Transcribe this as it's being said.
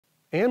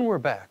And we're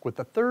back with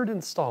the third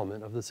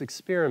installment of this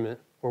experiment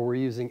where we're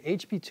using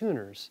HP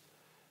tuners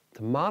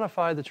to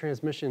modify the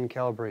transmission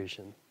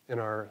calibration in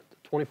our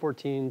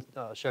 2014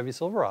 Chevy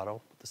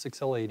Silverado with the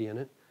 6L80 in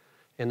it.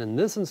 And in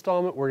this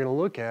installment, we're going to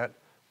look at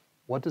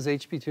what does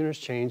HP tuners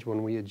change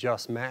when we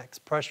adjust max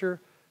pressure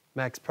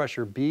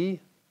B,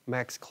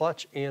 max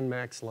clutch, and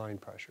max line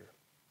pressure.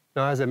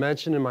 Now, as I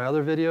mentioned in my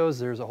other videos,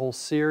 there's a whole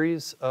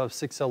series of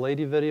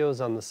 6L80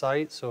 videos on the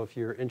site, so if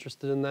you're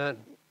interested in that,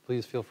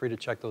 please feel free to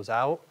check those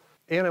out.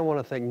 And I want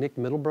to thank Nick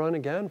Middlebrun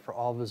again for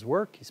all of his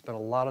work. He spent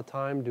a lot of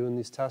time doing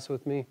these tests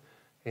with me,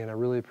 and I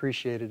really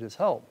appreciated his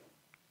help.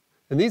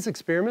 And these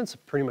experiments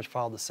pretty much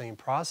followed the same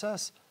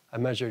process. I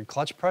measured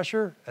clutch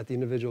pressure at the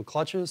individual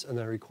clutches, and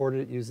then I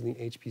recorded it using the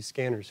HP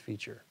Scanners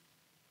feature.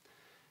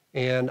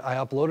 And I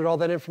uploaded all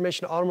that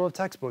information to Automotive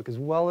Textbook as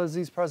well as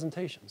these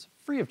presentations,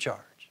 free of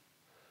charge.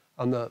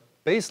 On the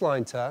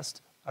baseline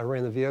test, I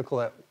ran the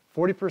vehicle at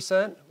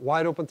 40%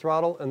 wide open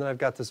throttle, and then I've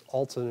got this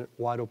alternate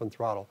wide open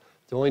throttle.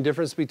 The only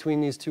difference between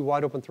these two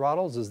wide open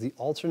throttles is the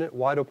alternate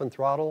wide open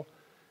throttle,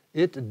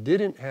 it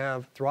didn't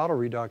have throttle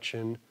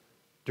reduction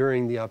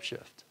during the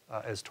upshift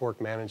as torque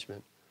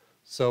management.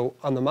 So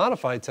on the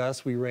modified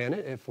test, we ran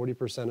it at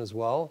 40% as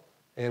well,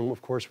 and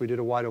of course we did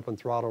a wide open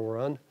throttle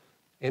run.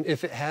 And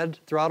if it had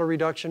throttle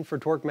reduction for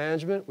torque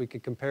management, we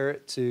could compare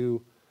it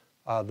to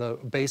the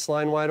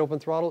baseline wide open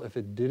throttle. If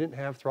it didn't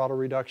have throttle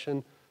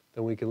reduction,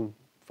 then we can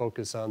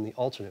focus on the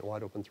alternate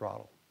wide open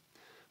throttle.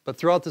 But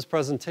throughout this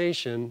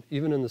presentation,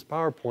 even in this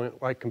PowerPoint,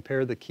 I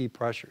compare the key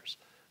pressures.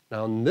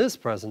 Now in this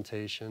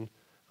presentation,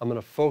 I'm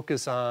going to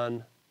focus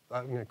on,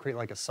 I'm going to create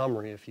like a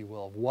summary, if you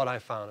will, of what I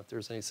found, if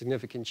there's any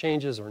significant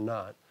changes or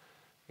not.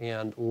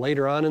 And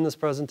later on in this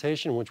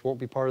presentation, which won't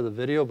be part of the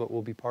video, but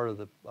will be part of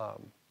the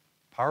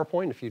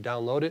PowerPoint if you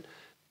download it,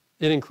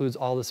 it includes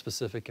all the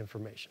specific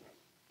information.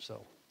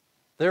 So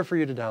there for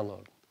you to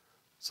download.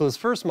 So this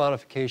first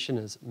modification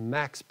is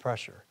max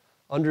pressure.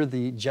 Under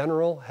the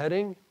general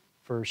heading,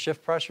 for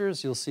shift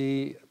pressures, you'll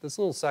see this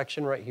little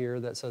section right here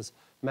that says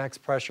max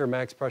pressure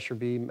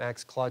B,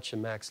 max clutch,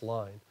 and max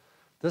line.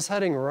 This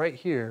heading right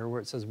here, where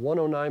it says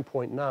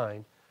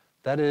 109.9,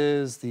 that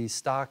is the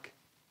stock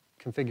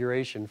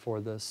configuration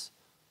for this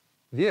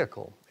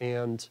vehicle.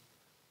 And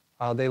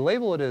they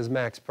label it as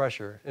max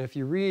pressure. And if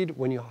you read,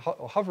 when you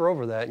hover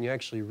over that and you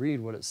actually read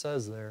what it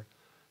says there,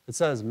 it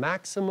says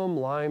maximum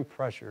line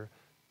pressure.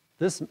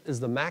 This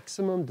is the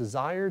maximum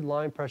desired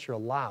line pressure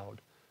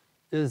allowed.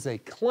 It is a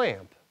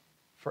clamp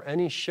for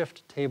any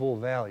shift table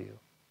value.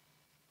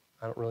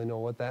 I don't really know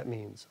what that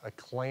means. A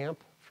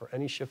clamp for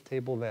any shift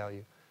table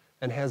value,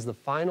 and has the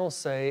final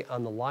say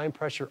on the line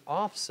pressure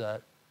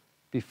offset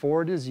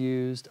before it is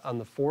used on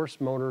the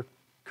force motor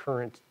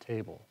current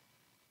table.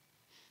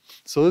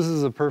 So this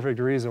is a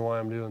perfect reason why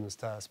I'm doing this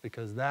test,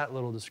 because that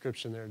little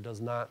description there does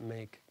not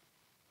make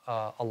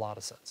a lot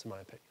of sense in my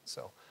opinion.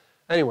 So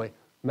anyway,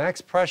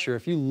 max pressure,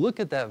 if you look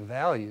at that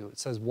value, it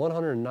says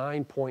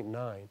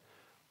 109.9.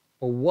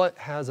 Well, what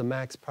has a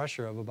max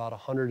pressure of about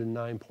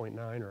 109.9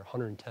 or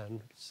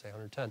 110, say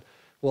 110?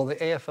 Well, the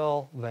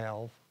AFL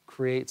valve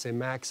creates a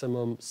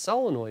maximum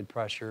solenoid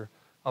pressure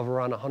of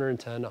around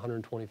 110 to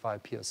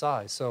 125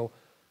 psi. So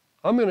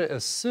I'm going to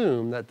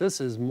assume that this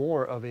is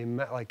more of a,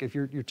 like if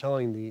you're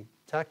telling the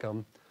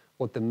Techum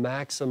what the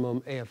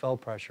maximum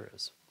AFL pressure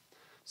is.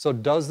 So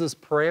does this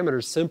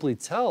parameter simply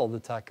tell the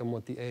Techum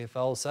what the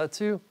AFL is set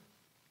to?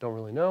 Don't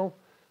really know.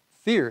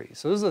 Theory,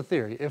 so this is a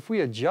theory. If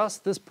we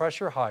adjust this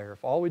pressure higher,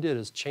 if all we did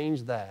is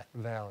change that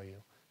value,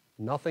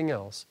 nothing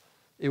else,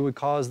 it would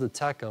cause the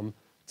Techum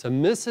to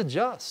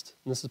misadjust.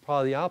 And this is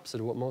probably the opposite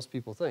of what most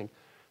people think.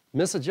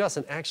 Misadjust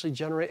and actually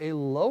generate a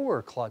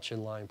lower clutch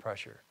and line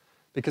pressure.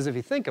 Because if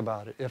you think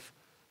about it, if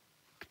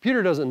the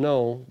computer doesn't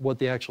know what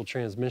the actual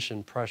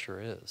transmission pressure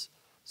is,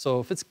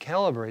 so if it's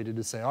calibrated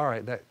to say, all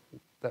right, that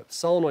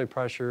solenoid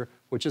pressure,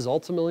 which is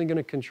ultimately going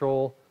to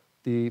control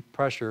the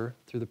pressure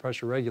through the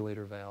pressure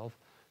regulator valve,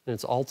 and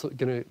it's also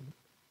going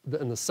to,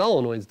 and the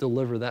solenoids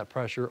deliver that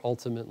pressure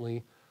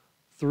ultimately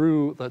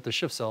through the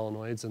shift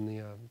solenoids and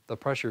the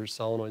pressure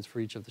solenoids for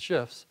each of the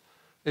shifts.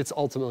 It's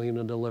ultimately going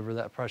to deliver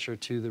that pressure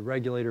to the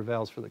regulator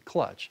valves for the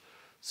clutch.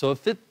 So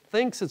if it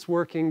thinks it's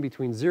working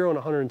between 0 and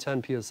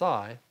 110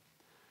 psi,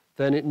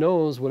 then it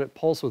knows when it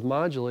pulse width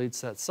modulates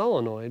that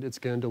solenoid, it's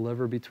going to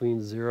deliver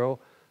between 0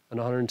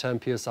 and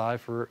 110 psi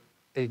for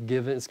a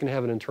given, it's going to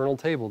have an internal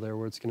table there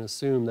where it's going to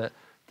assume that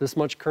this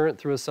much current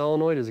through a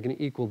solenoid is going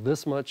to equal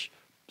this much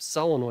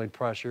solenoid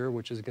pressure,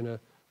 which is going to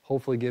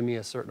hopefully give me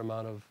a certain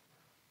amount of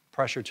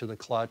pressure to the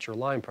clutch or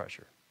line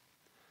pressure.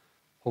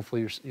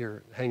 Hopefully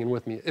you're hanging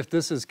with me. If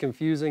this is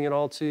confusing at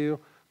all to you,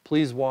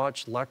 please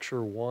watch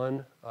Lecture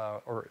 1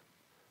 or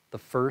the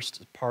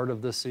first part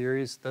of this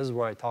series. This is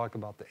where I talk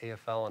about the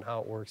AFL and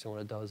how it works and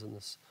what it does in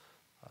this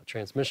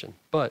transmission.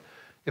 But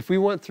if we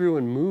went through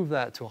and moved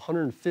that to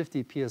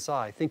 150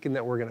 psi, thinking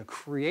that we're going to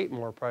create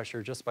more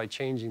pressure just by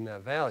changing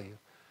that value,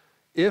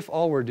 if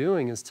all we're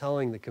doing is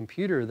telling the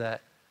computer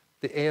that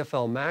the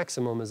AFL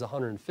maximum is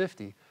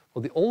 150,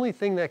 well, the only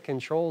thing that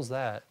controls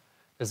that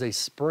is a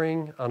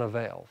spring on a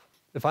valve.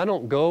 If I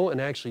don't go and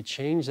actually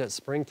change that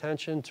spring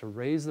tension to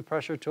raise the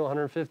pressure to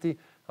 150,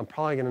 I'm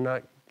probably going to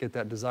not get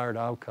that desired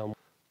outcome.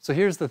 So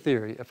here's the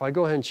theory. If I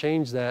go ahead and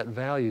change that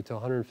value to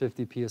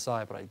 150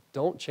 psi, but I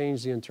don't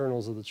change the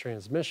internals of the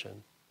transmission,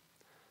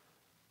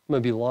 I'm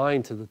going to be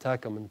lying to the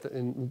Tecum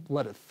and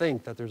let it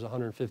think that there's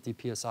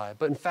 150 psi.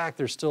 But in fact,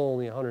 there's still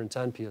only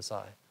 110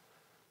 psi.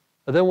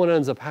 But then what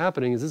ends up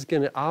happening is it's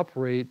going to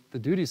operate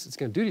it's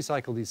going to duty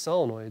cycle these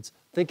solenoids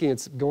thinking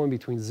it's going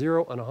between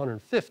 0 and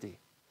 150.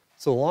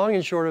 So long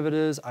and short of it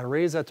is, I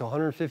raise that to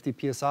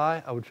 150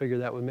 psi, I would figure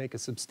that would make a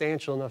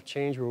substantial enough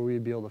change where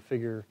we'd be able to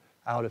figure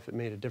out if it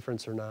made a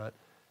difference or not.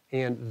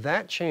 And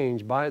that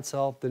change by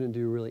itself didn't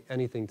do really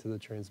anything to the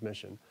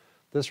transmission.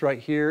 This right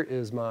here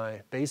is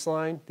my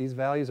baseline. These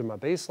values are my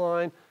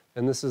baseline,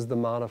 and this is the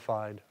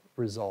modified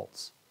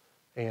results.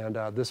 And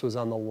this was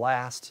on the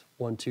last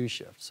 1-2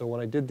 shift. So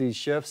when I did these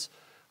shifts,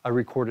 I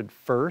recorded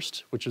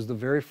first, which is the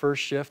very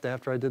first shift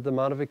after I did the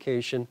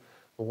modification.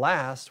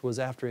 Last was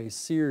after a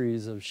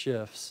series of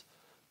shifts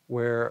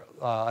where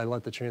I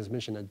let the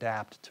transmission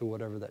adapt to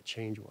whatever that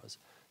change was.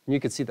 And you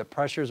can see the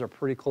pressures are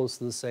pretty close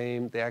to the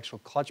same. The actual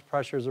clutch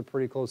pressures are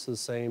pretty close to the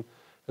same.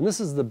 And this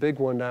is the big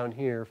one down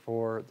here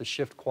for the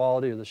shift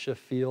quality or the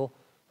shift feel.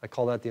 I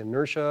call that the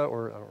inertia,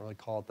 or I don't really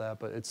call it that,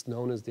 but it's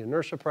known as the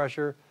inertia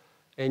pressure.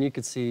 And you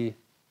can see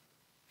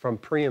from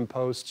pre and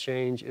post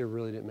change, it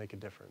really didn't make a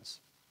difference.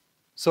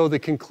 So to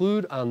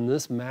conclude on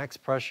this max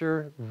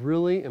pressure,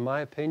 really, in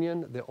my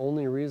opinion, the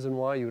only reason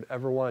why you would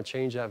ever want to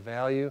change that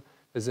value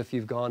is if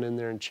you've gone in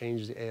there and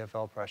changed the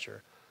AFL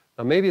pressure.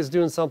 Now maybe it's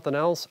doing something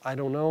else, I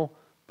don't know,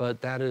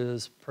 but that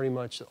is pretty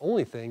much the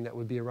only thing that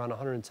would be around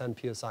 110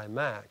 psi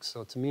max.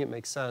 So to me it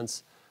makes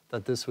sense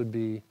that this would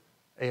be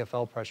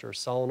AFL pressure or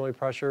solenoid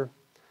pressure.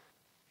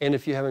 And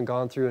if you haven't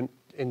gone through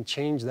and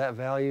changed that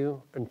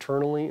value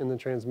internally in the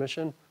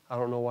transmission, I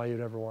don't know why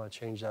you'd ever want to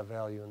change that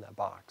value in that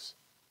box.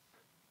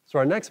 So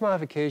our next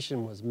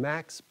modification was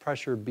max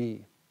pressure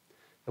B.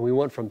 And we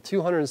went from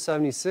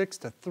 276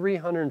 to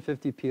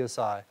 350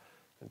 psi.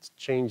 Let's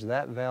change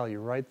that value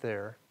right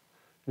there.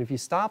 And if you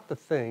stop to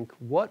think,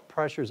 what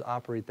pressures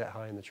operate that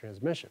high in the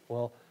transmission?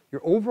 Well,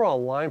 your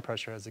overall line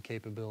pressure has the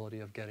capability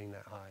of getting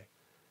that high.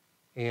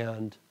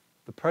 And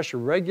the pressure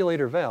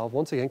regulator valve,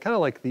 once again, kind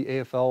of like the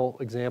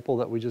AFL example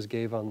that we just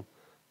gave on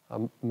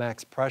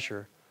max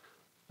pressure.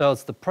 Now,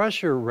 it's the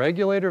pressure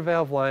regulator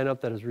valve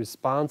lineup that is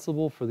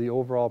responsible for the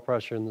overall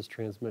pressure in this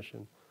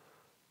transmission.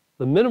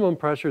 The minimum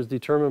pressure is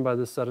determined by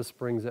this set of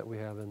springs that we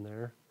have in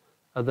there.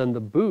 And then the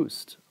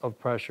boost of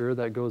pressure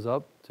that goes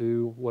up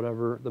to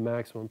whatever the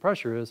maximum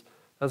pressure is,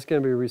 that's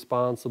going to be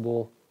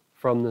responsible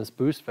from this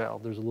boost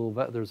valve.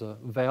 There's a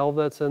valve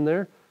that's in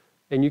there,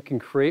 and you can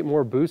create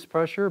more boost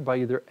pressure by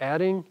either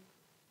adding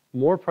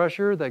more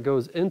pressure that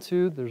goes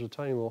into, there's a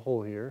tiny little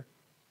hole here.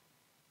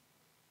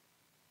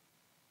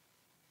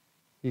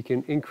 You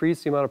can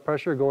increase the amount of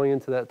pressure going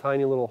into that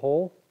tiny little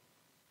hole,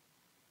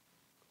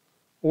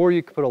 or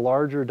you can put a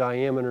larger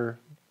diameter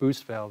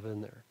boost valve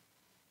in there.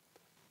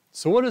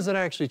 So what does it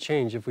actually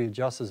change if we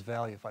adjust this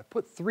value? If I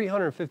put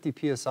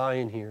 350 psi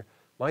in here,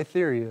 my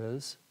theory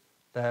is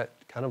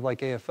that, kind of like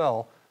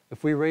AFL,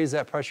 if we raise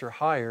that pressure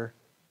higher,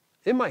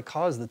 it might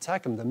cause the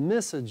Tecum to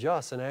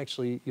misadjust and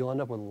actually you'll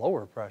end up with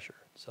lower pressure.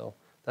 So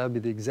that would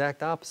be the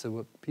exact opposite of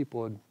what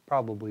people would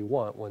probably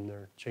want when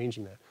they're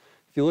changing that.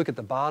 If you look at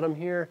the bottom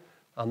here,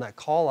 on that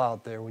call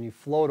out there, when you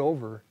float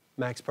over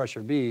max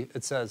pressure B,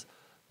 it says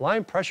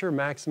line pressure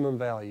maximum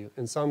value.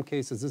 In some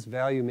cases, this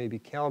value may be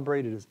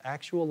calibrated as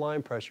actual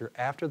line pressure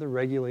after the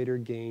regulator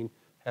gain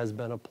has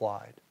been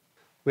applied.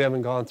 We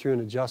haven't gone through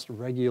and adjusted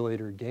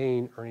regulator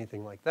gain or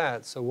anything like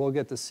that, so we'll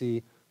get to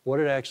see what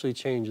it actually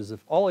changes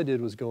if all I did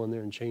was go in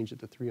there and change it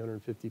to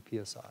 350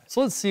 psi.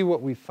 So let's see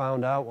what we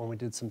found out when we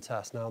did some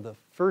tests. Now the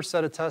first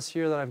set of tests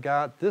here that I've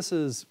got,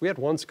 we had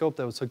one scope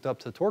that was hooked up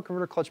to torque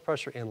converter clutch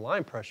pressure and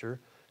line pressure,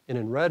 and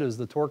in red is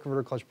the torque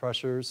converter clutch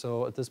pressure,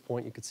 so at this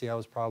point you could see I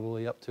was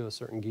probably up to a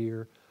certain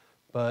gear.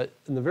 But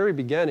in the very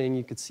beginning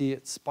you could see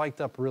it spiked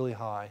up really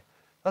high.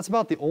 That's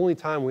about the only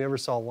time we ever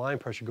saw line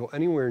pressure go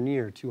anywhere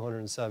near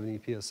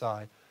 270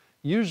 psi.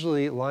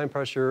 Usually line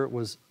pressure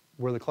was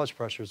where the clutch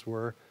pressures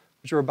were,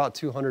 which were about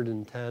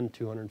 210,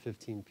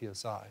 215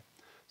 psi.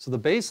 So the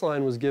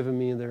baseline was giving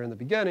me there in the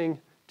beginning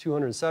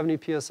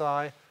 270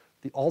 psi.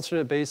 The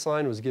alternate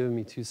baseline was giving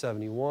me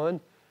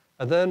 271.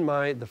 And then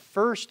the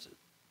first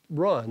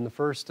run, the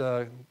first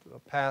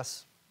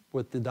pass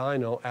with the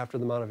dyno after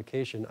the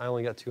modification, I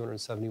only got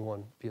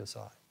 271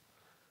 psi.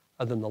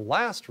 And then the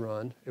last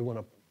run, it went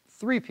up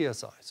 3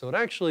 psi. So it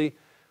actually,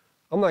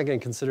 I'm not going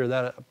to consider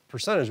that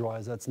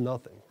percentage-wise, that's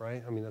nothing,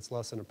 right? I mean, that's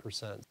less than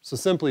 1%. So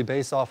simply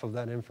based off of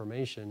that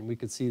information, we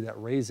could see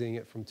that raising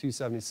it from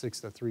 276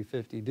 to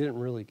 350 didn't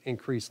really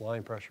increase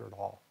line pressure at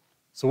all.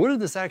 So what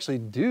did this actually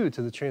do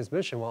to the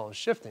transmission while it was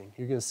shifting?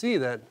 You're going to see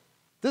that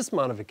this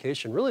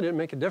modification really didn't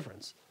make a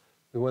difference.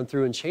 We went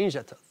through and changed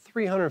that to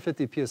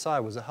 350 psi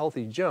was a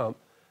healthy jump,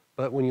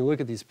 but when you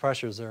look at these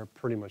pressures, they're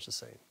pretty much the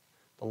same.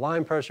 The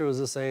line pressure was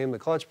the same, the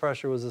clutch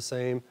pressure was the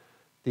same,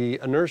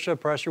 the inertia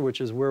pressure, which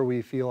is where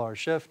we feel our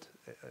shift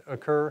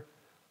occur,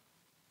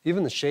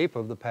 Even the shape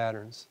of the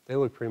patterns, they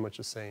look pretty much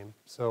the same.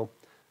 So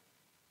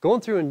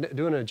going through and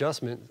doing an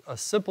adjustment, a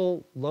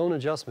simple lone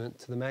adjustment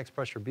to the max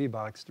pressure B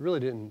box really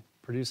didn't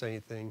produce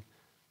anything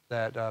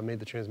that made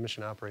the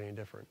transmission operate any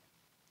different.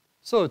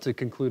 So to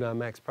conclude on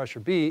max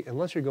pressure B,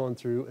 unless you're going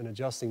through and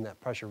adjusting that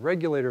pressure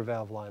regulator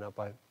valve lineup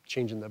by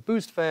changing the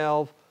boost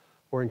valve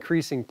or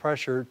increasing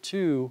pressure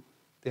to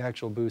the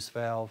actual boost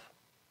valve,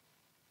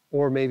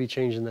 or maybe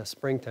changing the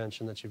spring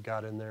tension that you've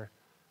got in there,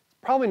 it's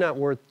probably not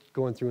worth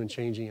going through and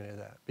changing any of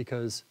that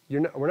because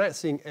we're not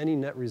seeing any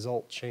net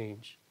result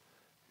change.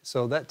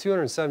 So that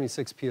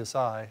 276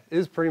 PSI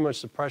is pretty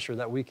much the pressure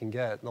that we can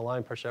get, the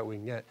line pressure that we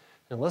can get.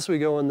 And unless we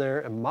go in there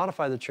and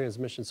modify the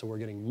transmission so we're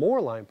getting more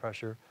line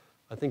pressure,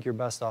 I think you're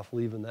best off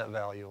leaving that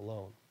value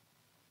alone.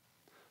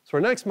 So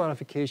our next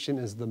modification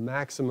is the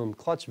maximum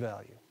clutch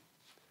value.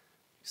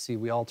 You see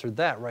we altered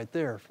that right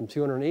there from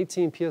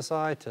 218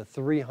 PSI to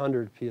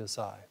 300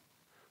 PSI.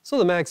 So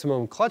the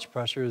maximum clutch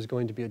pressure is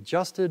going to be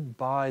adjusted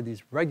by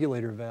these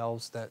regulator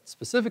valves that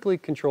specifically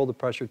control the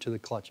pressure to the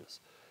clutches.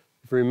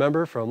 If you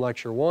remember from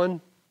lecture 1,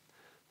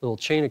 the little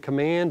chain of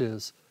command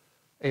is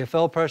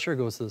AFL pressure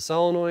goes to the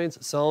solenoids.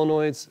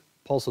 Solenoids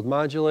pulse width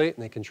modulate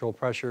and they control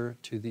pressure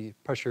to the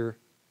pressure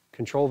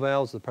control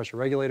valves, the pressure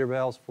regulator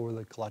valves for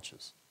the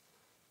clutches.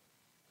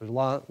 There's a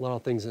lot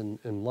of things in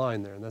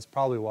line there, and that's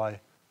probably why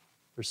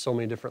there's so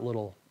many different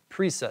little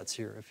presets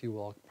here, if you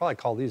will. I'll probably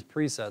call these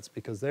presets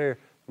because they're,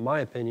 in my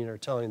opinion, are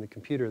telling the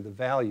computer the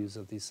values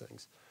of these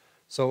things.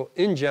 So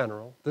in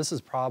general, this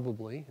is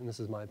probably, and this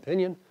is my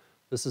opinion,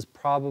 this is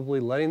probably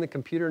letting the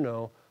computer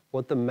know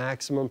what the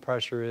maximum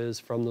pressure is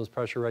from those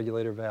pressure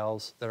regulator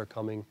valves that are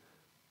coming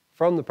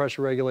from the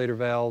pressure regulator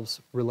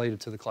valves related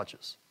to the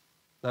clutches.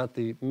 Not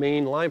the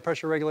main line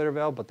pressure regulator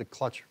valve, but the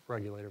clutch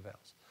regulator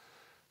valves.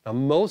 Now,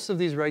 most of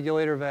these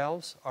regulator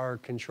valves are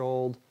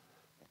controlled,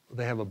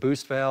 they have a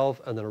boost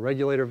valve and then a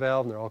regulator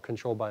valve, and they're all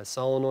controlled by a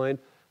solenoid.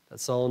 That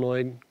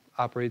solenoid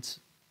operates,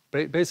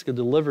 basically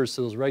delivers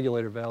to those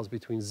regulator valves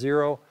between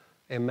 0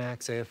 and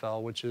max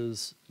AFL, which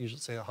is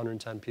usually say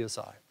 110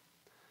 PSI.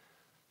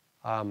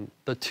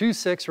 The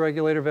 2.6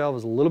 regulator valve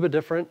is a little bit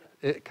different.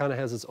 It kind of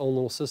has its own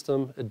little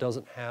system. It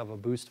doesn't have a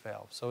boost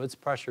valve, so its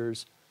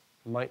pressures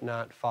might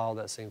not follow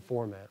that same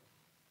format.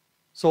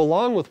 So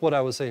along with what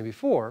I was saying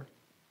before,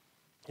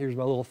 here's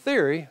my little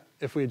theory.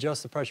 If we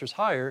adjust the pressures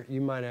higher,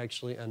 you might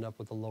actually end up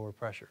with a lower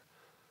pressure.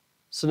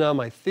 So now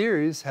my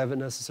theories haven't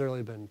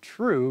necessarily been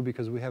true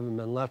because we haven't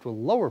been left with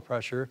lower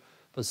pressure,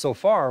 but so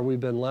far we've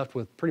been left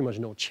with pretty much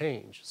no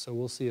change. So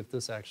we'll see if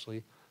this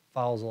actually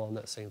follows along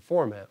that same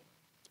format.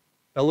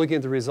 Now looking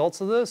at the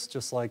results of this,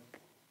 just like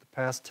the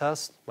past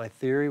test, my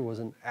theory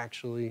wasn't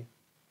actually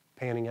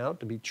panning out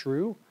to be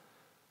true.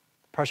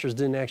 Pressures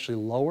didn't actually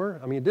lower.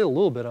 I mean, it did a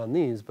little bit on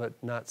these, but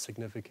not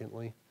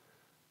significantly.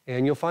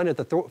 And you'll find at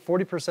the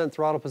 40%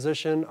 throttle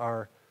position,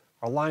 our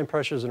line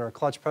pressures and our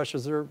clutch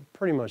pressures are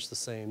pretty much the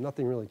same.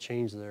 Nothing really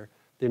changed there.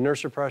 The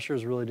inertia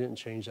pressures really didn't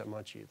change that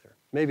much either.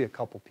 Maybe a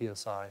couple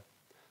PSI.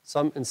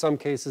 In some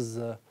cases,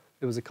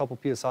 it was a couple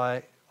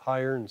PSI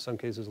higher, in some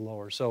cases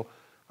lower. So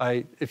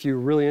if you're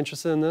really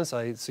interested in this,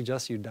 I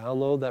suggest you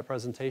download that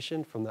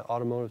presentation from the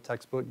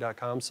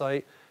automotivetextbook.com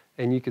site,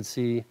 and you could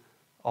see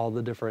all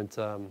the different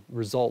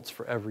results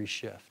for every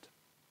shift.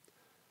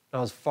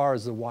 Now, as far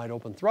as the wide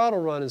open throttle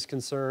run is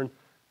concerned,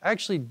 I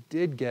actually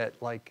did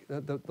get, like,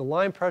 the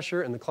line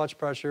pressure and the clutch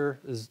pressure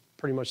is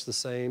pretty much the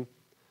same,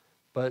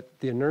 but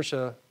the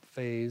inertia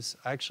phase,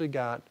 I actually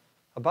got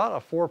about a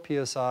 4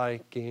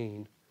 PSI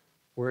gain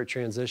where it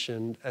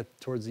transitioned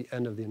towards the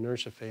end of the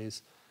inertia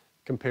phase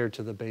compared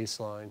to the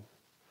baseline.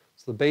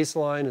 So the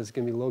baseline is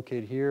going to be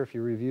located here if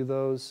you review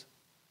those,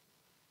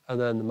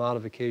 and then the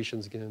modification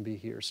is going to be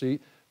here. So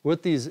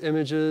with these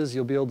images,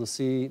 you'll be able to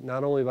see,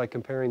 not only by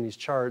comparing these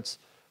charts,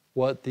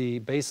 what the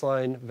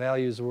baseline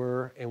values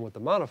were and what the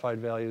modified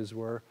values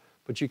were,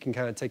 but you can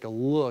kind of take a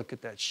look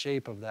at that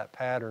shape of that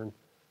pattern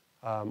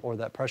or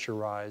that pressure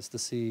rise to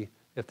see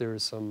if there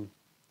is some,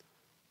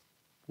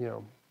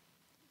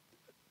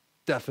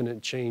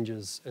 definite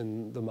changes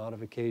in the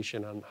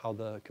modification on how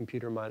the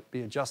computer might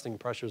be adjusting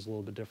pressures a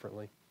little bit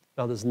differently.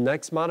 Now, this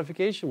next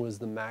modification was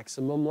the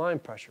maximum line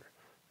pressure.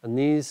 And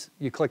these,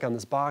 you click on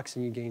this box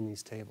and you gain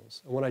these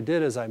tables. And what I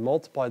did is I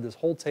multiplied this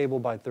whole table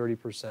by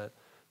 30%.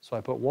 So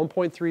I put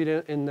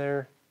 1.3 in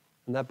there,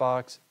 in that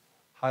box,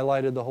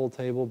 highlighted the whole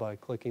table by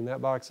clicking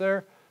that box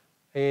there,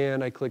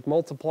 and I clicked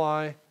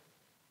multiply,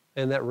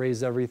 and that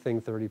raised everything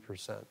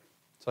 30%.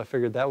 So I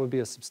figured that would be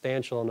a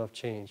substantial enough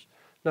change.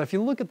 Now, if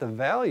you look at the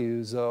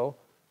values, though,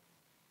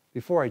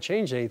 before I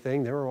changed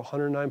anything, they were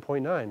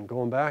 109.9.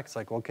 Going back, it's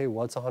like, okay,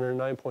 what's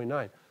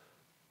 109.9?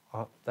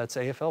 That's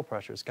AFL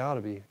pressure. It's got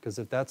to be, because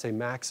if that's a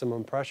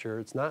maximum pressure,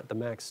 it's not the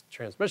max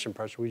transmission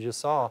pressure. We just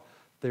saw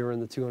they were in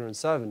the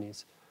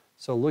 270s.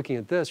 So looking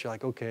at this, you're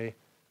like, okay,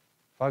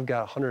 if I've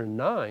got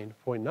 109.9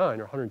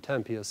 or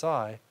 110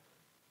 PSI,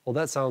 well,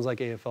 that sounds like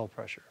AFL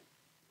pressure.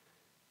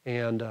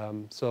 And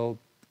so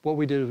what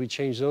we did is we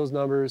changed those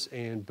numbers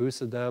and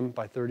boosted them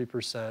by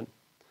 30%.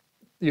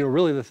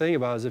 really the thing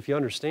about it is if you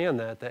understand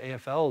that the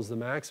AFL is the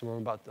maximum,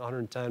 about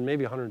 110,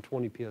 maybe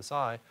 120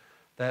 PSI,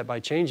 that by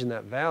changing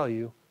that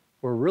value,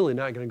 we're really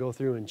not going to go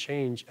through and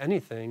change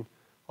anything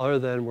other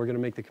than we're going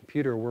to make the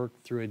computer work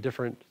through a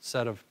different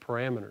set of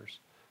parameters.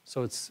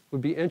 So it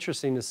would be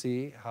interesting to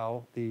see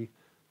how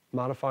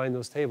modifying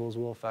those tables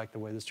will affect the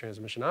way this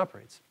transmission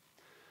operates.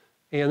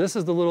 And this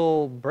is the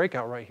little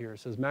breakout right here. It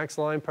says max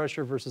line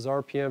pressure versus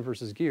RPM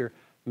versus gear,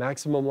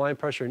 maximum line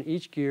pressure in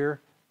each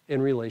gear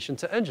in relation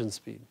to engine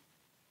speed.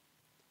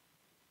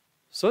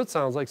 So it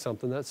sounds like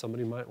something that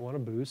somebody might want to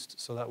boost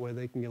so that way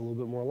they can get a little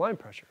bit more line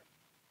pressure.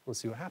 Let's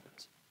see what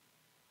happens.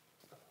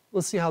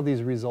 Let's see how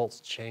these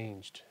results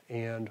changed.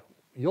 And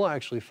you'll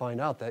actually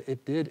find out that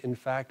it did, in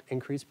fact,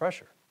 increase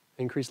pressure,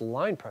 increase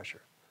line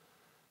pressure.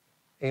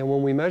 And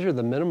when we measured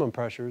the minimum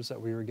pressures that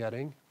we were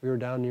getting, we were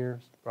down near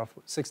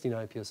roughly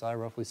 69 PSI,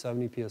 roughly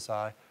 70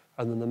 PSI,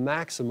 and then the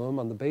maximum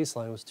on the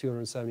baseline was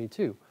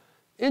 272.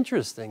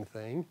 Interesting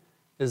thing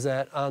is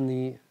that on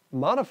the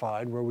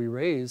modified, where we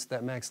raised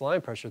that max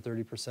line pressure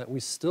 30%, we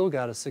still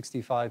got a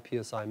 65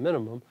 PSI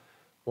minimum.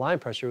 Line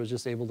pressure was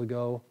just able to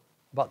go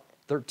about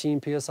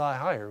 13 PSI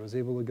higher. It was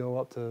able to go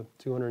up to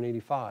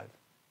 285.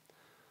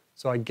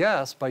 So I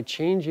guess by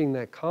changing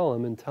that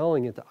column and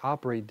telling it to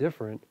operate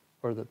different,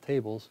 or the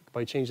tables,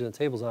 by changing the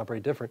tables and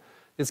operate different,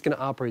 it's going to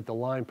operate the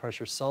line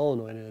pressure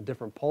solenoid in a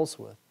different pulse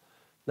width.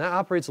 That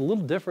operates a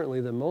little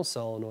differently than most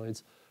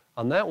solenoids.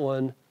 On that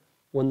one,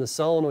 when the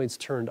solenoid's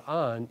turned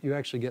on, you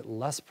actually get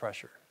less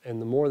pressure.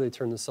 And the more they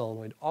turn the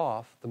solenoid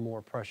off, the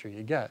more pressure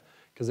you get.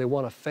 Because they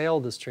want to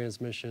fail this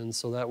transmission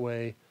so that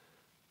way,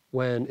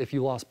 if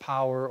you lost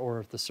power or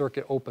if the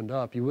circuit opened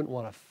up, you wouldn't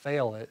want to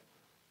fail it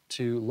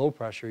to low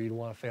pressure, you'd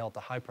want to fail it to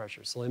high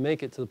pressure. So they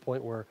make it to the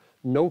point where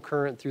no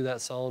current through that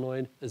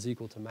solenoid is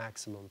equal to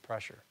maximum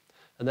pressure.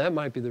 And that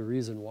might be the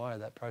reason why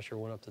that pressure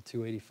went up to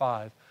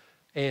 285.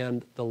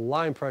 And the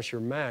line pressure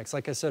max,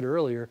 like I said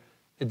earlier,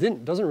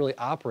 it doesn't really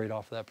operate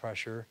off that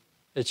pressure.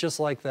 It's just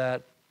like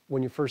that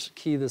when you first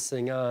key this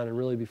thing on and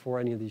really before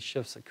any of these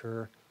shifts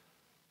occur.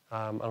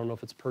 I don't know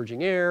if it's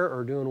purging air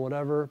or doing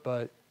whatever,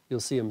 but you'll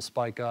see them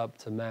spike up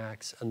to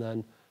max and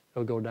then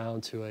it'll go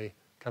down to a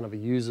kind of a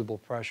usable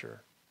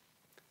pressure.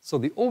 So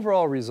the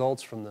overall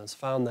results from this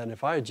found that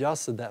if I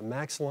adjusted that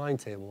max line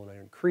table and I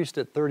increased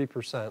it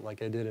 30%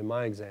 like I did in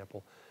my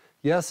example,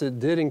 yes, it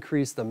did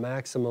increase the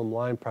maximum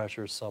line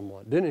pressure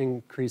somewhat. It didn't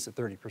increase it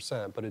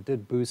 30%, but it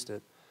did boost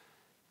it.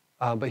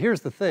 But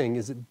here's the thing,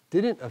 is it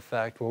didn't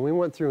affect, when we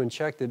went through and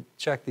checked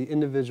the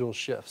individual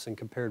shifts and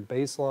compared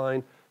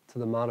baseline to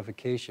the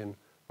modification,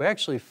 we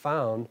actually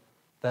found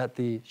that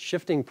the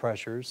shifting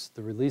pressures,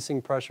 the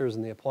releasing pressures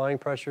and the applying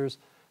pressures,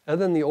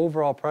 and then the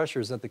overall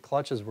pressures that the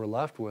clutches were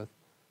left with,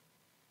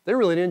 they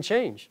really didn't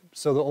change.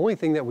 So the only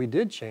thing that we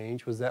did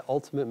change was that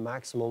ultimate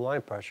maximum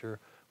line pressure,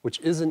 which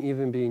isn't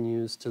even being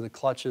used to the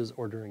clutches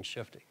or during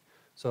shifting.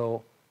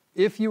 So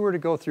if you were to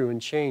go through and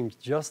change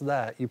just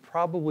that, you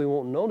probably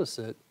won't notice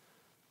it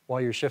while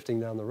you're shifting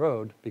down the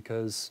road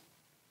because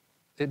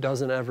it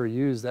doesn't ever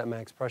use that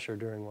max pressure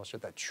while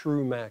shifting, that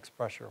true max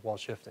pressure while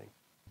shifting.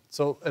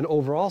 So an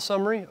overall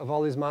summary of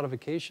all these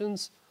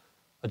modifications,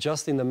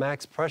 adjusting the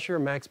max pressure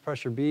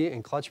B,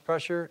 and clutch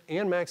pressure,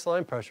 and max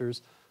line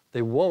pressures,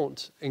 they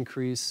won't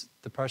increase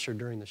the pressure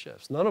during the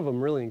shifts. None of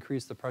them really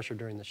increase the pressure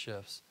during the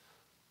shifts.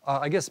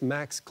 I guess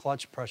max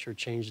clutch pressure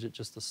changed it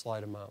just a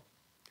slight amount.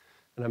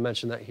 And I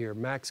mentioned that here.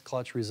 Max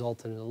clutch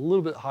resulted in a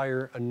little bit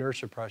higher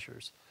inertia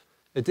pressures.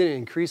 It didn't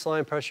increase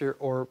line pressure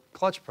or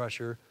clutch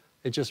pressure,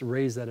 it just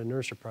raised that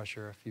inertia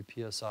pressure a few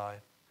PSI.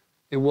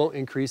 It won't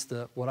increase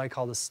what I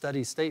call the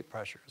steady state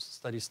pressures.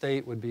 Steady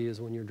state would be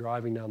is when you're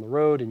driving down the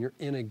road and you're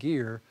in a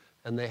gear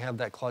and they have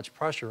that clutch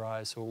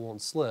pressurized so it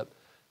won't slip.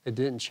 It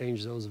didn't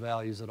change those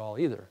values at all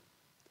either.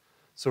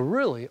 So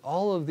really,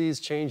 all of these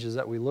changes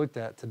that we looked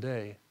at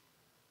today,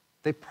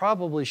 they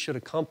probably should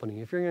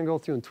accompany, if you're going to go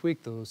through and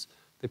tweak those,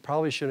 they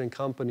probably should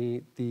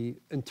accompany the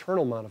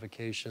internal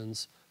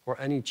modifications or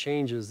any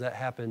changes that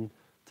happen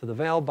to the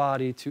valve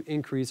body to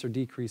increase or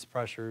decrease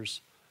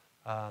pressures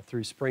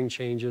through spring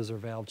changes or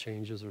valve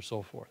changes or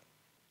so forth.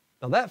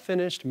 Now that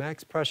finished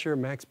max pressure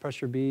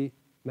B,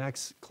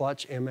 max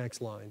clutch, and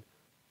max line.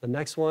 The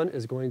next one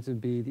is going to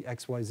be the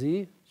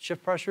XYZ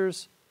shift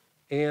pressures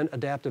and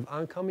adaptive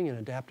oncoming and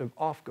adaptive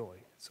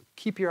offgoing. So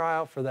keep your eye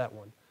out for that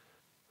one.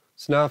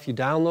 So now if you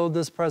download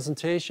this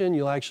presentation,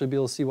 you'll actually be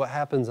able to see what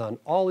happens on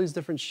all these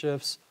different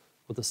shifts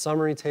with a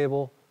summary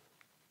table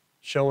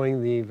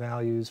showing the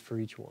values for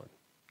each one.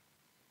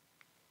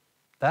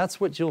 That's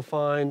what you'll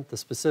find the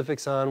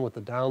specifics on with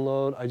the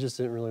download. I just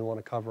didn't really want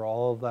to cover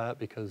all of that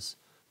because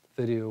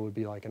the video would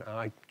be like an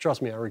hour.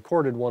 Trust me, I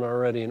recorded one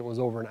already and it was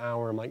over an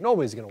hour. I'm like,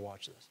 nobody's going to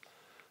watch this.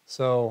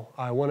 So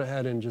I went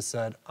ahead and just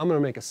said, I'm going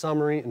to make a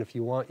summary, and if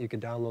you want, you can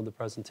download the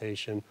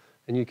presentation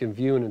and you can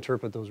view and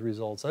interpret those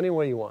results any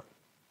way you want.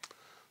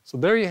 So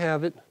there you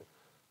have it.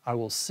 I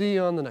will see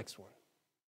you on the next one.